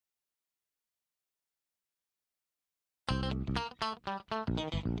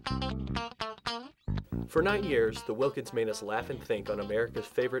For 9 years, the Wilkins made us laugh and think on America's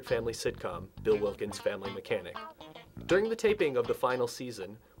favorite family sitcom, Bill Wilkins' Family Mechanic. During the taping of the final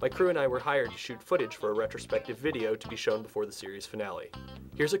season, my crew and I were hired to shoot footage for a retrospective video to be shown before the series finale.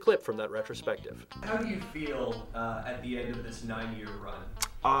 Here's a clip from that retrospective. How do you feel at the end of this 9-year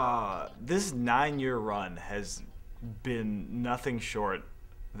run? This 9-year run has been nothing short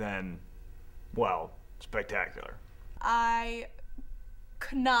than, well, spectacular. I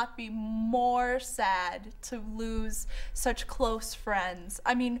could not be more sad to lose such close friends.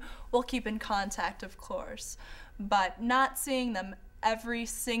 I mean, we'll keep in contact, of course, but not seeing them every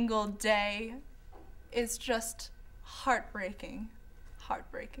single day is just heartbreaking.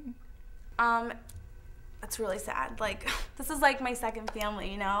 Heartbreaking. That's really sad. Like, this is like my second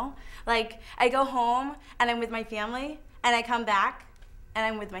family, you know? Like, I go home and I'm with my family, and I come back and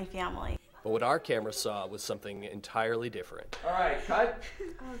I'm with my family. But what our camera saw was something entirely different. All right, cut.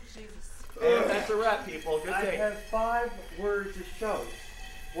 Oh, Jesus. And that's a wrap, people. Good day. I have 5 words to show.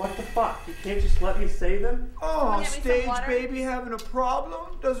 What the fuck? You can't just let me say them? Oh, stage baby having a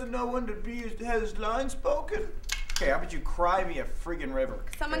problem? Doesn't know when to have his line spoken? Okay, how about you cry me a friggin' river?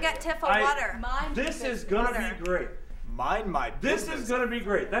 Someone get Tiff a water. This is gonna be great. Mind my business. This is gonna be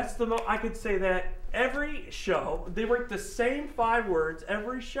great. That's the I could say that every show. They write the same 5 words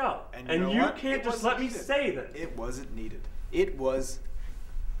every show. And you can't just let me say them. It wasn't needed. It was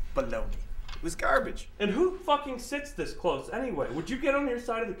baloney. It was garbage. And who fucking sits this close anyway? Would you get on your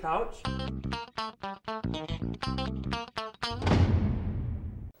side of the couch?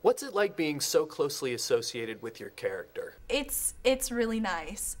 What's it like being so closely associated with your character? It's really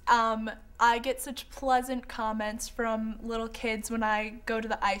nice. I get such pleasant comments from little kids when I go to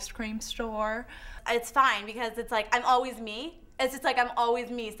the ice cream store. It's fine because it's like I'm always me. It's just like I'm always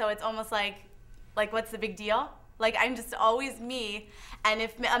me, so it's almost like what's the big deal? Like, I'm just always me, and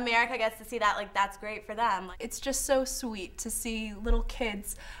if America gets to see that, like, that's great for them. It's just so sweet to see little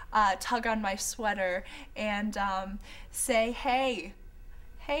kids tug on my sweater and say, hey,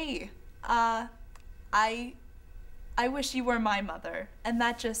 I wish you were my mother. And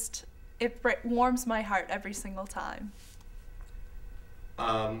that just, it warms my heart every single time.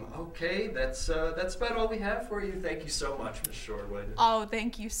 Okay, that's about all we have for you. Thank you so much, Ms. Shorewood. Oh,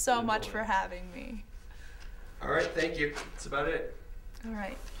 thank you so much for having me. All right, thank you. That's about it. All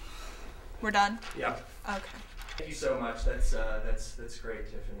right. We're done? Yep. Okay. Thank you so much. That's great,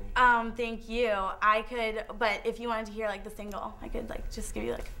 Tiffany. Thank you. I could, but if you wanted to hear like the single, I could like just give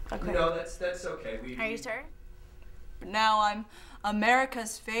you like a quick. No, that's okay. Are you sure? Now I'm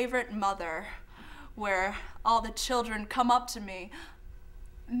America's favorite mother, where all the children come up to me.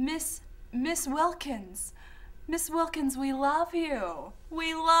 Miss Wilkins. Miss Wilkins, we love you.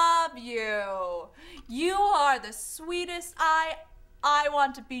 We love you. You are the sweetest. I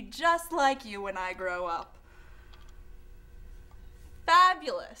want to be just like you when I grow up.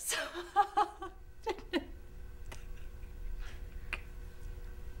 Fabulous.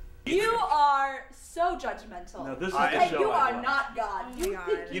 You are so judgmental. No, this is okay, the show you I are love. not God.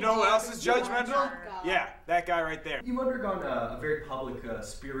 You know who else is judgmental? Yeah, that guy right there. You've undergone a very public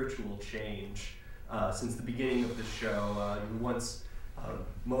spiritual change since the beginning of the show. You were once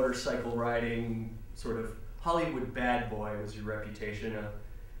motorcycle riding, sort of Hollywood bad boy was your reputation.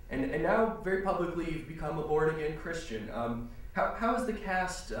 And now, very publicly, you've become a born-again Christian. How has the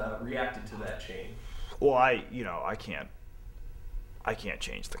cast reacted to that change? Well, I can't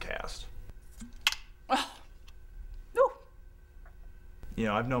change the cast. Oh. No. You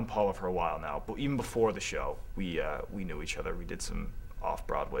know, I've known Paula for a while now, but even before the show, we knew each other. We did some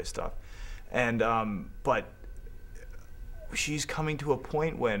off-Broadway stuff, and but she's coming to a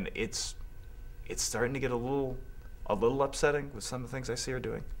point when it's starting to get a little upsetting with some of the things I see her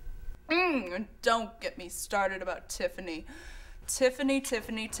doing. Don't get me started about Tiffany.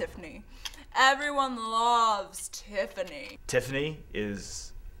 Tiffany. Everyone loves Tiffany. Tiffany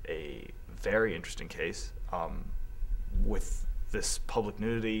is a very interesting case with this public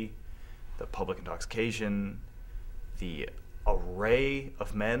nudity, the public intoxication, the array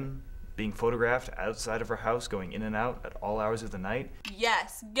of men being photographed outside of her house, going in and out at all hours of the night.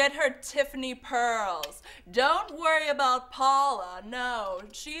 Yes, get her Tiffany pearls. Don't worry about Paula. No,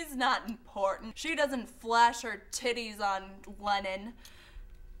 she's not important. She doesn't flash her titties on Lennon.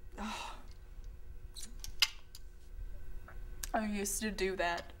 Oh. I used to do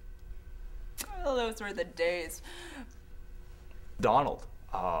that. Oh, those were the days. Donald.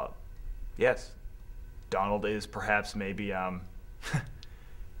 Yes. Donald is perhaps maybe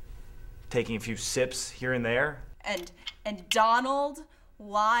taking a few sips here and there. And Donald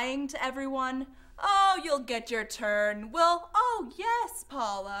lying to everyone. Oh, you'll get your turn. Oh yes,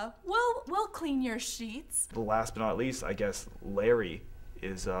 Paula. We'll clean your sheets. The last but not least, I guess Larry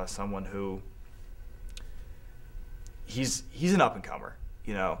is someone who he's an up and comer.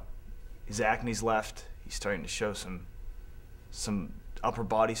 You know, his acne's left. He's starting to show some upper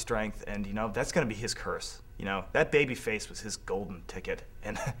body strength, and you know that's gonna be his curse. You know, that baby face was his golden ticket,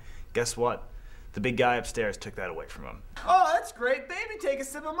 and guess what? The big guy upstairs took that away from him. Oh, that's great. Baby, take a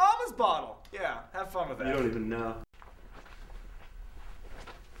sip of Mama's bottle. Yeah, have fun with that. You don't even know.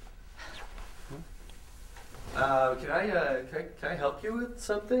 Can I help you with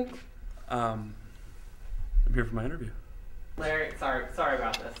something? I'm here for my interview. Larry, sorry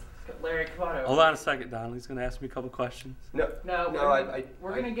about this. Larry, come on over. Hold on a second, Donnelly's gonna ask me a couple questions. No,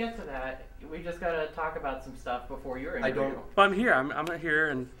 we're gonna get to that. We just gotta talk about some stuff before your interview. Well, I'm here. I'm here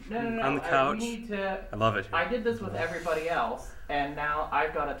and on the couch. We need to. I love it here. I did this with everybody else, and now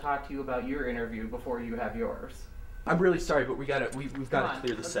I've got to talk to you about your interview before you have yours. I'm really sorry, but we've got to clear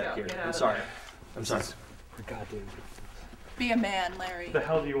the let's set go. here. Get out I'm of sorry. there. I'm sorry. Goddamn. Be a man, Larry. What the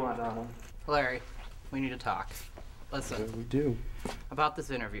hell do you want, Donald? Larry, we need to talk. Listen. We do. About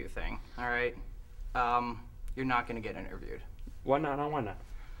this interview thing, all right? You're not gonna get interviewed. Why not? Why not?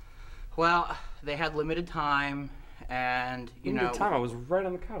 Well, they had limited time, and you know. Limited time. I was right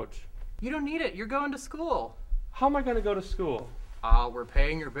on the couch. You don't need it. You're going to school. How am I gonna go to school? We're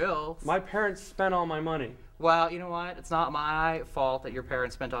paying your bills. My parents spent all my money. Well, you know what? It's not my fault that your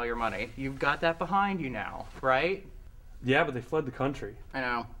parents spent all your money. You've got that behind you now, right? Yeah, but they fled the country. I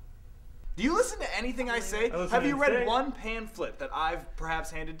know. Do you listen to anything I say? listen Have to you anything. read one pamphlet that I've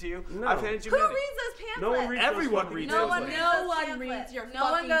perhaps handed to you? No. I've handed you Who many. reads those pamphlets? No one reads Everyone those reads No those one things. reads No those one pamphlets. reads your No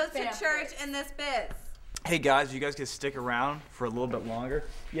one fucking goes to pamphlets. church in this biz. Hey guys, you guys can stick around for a little bit longer.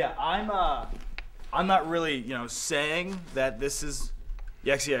 Yeah, I'm not really, you know, saying that this is.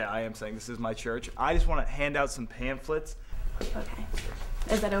 Yes, yeah, I am saying this is my church. I just want to hand out some pamphlets. Okay.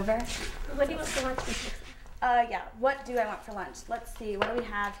 Is it over? What do you want for lunch? Yeah. What do I want for lunch? Let's see. What do we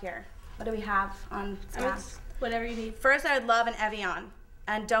have here? What do we have on staff? Whatever you need. First, I would love an Evian.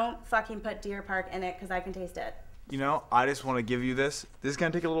 And don't fucking put Deer Park in it because I can taste it. You know, I just want to give you this. This is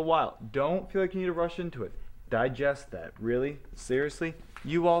going to take a little while. Don't feel like you need to rush into it. Digest that. Really? Seriously?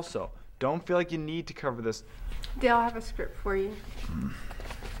 You also. Don't feel like you need to cover this. Dale, I have a script for you.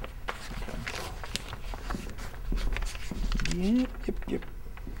 Yep.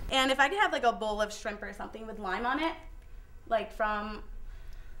 And if I could have like a bowl of shrimp or something with lime on it, like from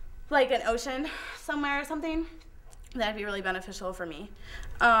like an ocean somewhere or something, that'd be really beneficial for me.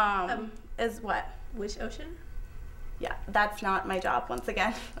 Is what? Which ocean? Yeah, that's not my job once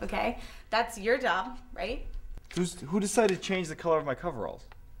again, okay? That's your job, right? Who decided to change the color of my coveralls?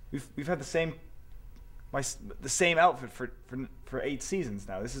 We've had the same outfit for 8 seasons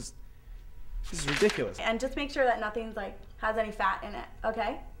now. This is ridiculous. And just make sure that nothing's like has any fat in it,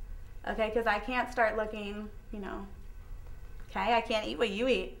 okay? Okay, because I can't start looking, you know. Okay, I can't eat what you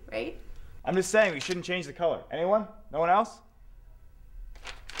eat, right? I'm just saying we shouldn't change the color. Anyone? No one else?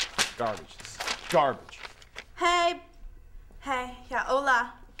 Garbage. This is garbage. Hey, yeah,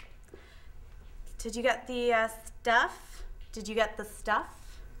 hola. Did you get the stuff? Did you get the stuff?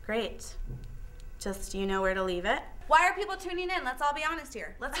 Great. Just, you know where to leave it? Why are people tuning in? Let's all be honest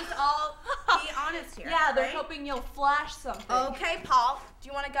here. Let's just all be honest here. Yeah, they're right? hoping you'll flash something. Okay, Paul, do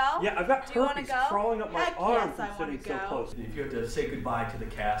you want to go? Yeah, I've got Do you wanna herpes go? crawling up my Heck arm yes, from I wanna sitting so go. close. If you had to say goodbye to the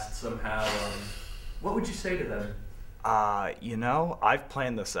cast somehow, what would you say to them? You know, I've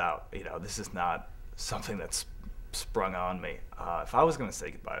planned this out. You know, this is not something that's sprung on me. If I was going to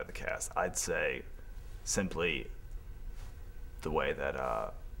say goodbye to the cast, I'd say simply the way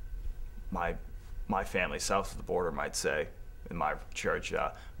that my family south of the border might say in my church,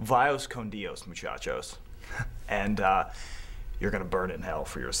 Vios con Dios, muchachos. And you're going to burn in hell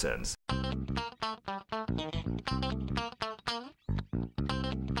for your sins.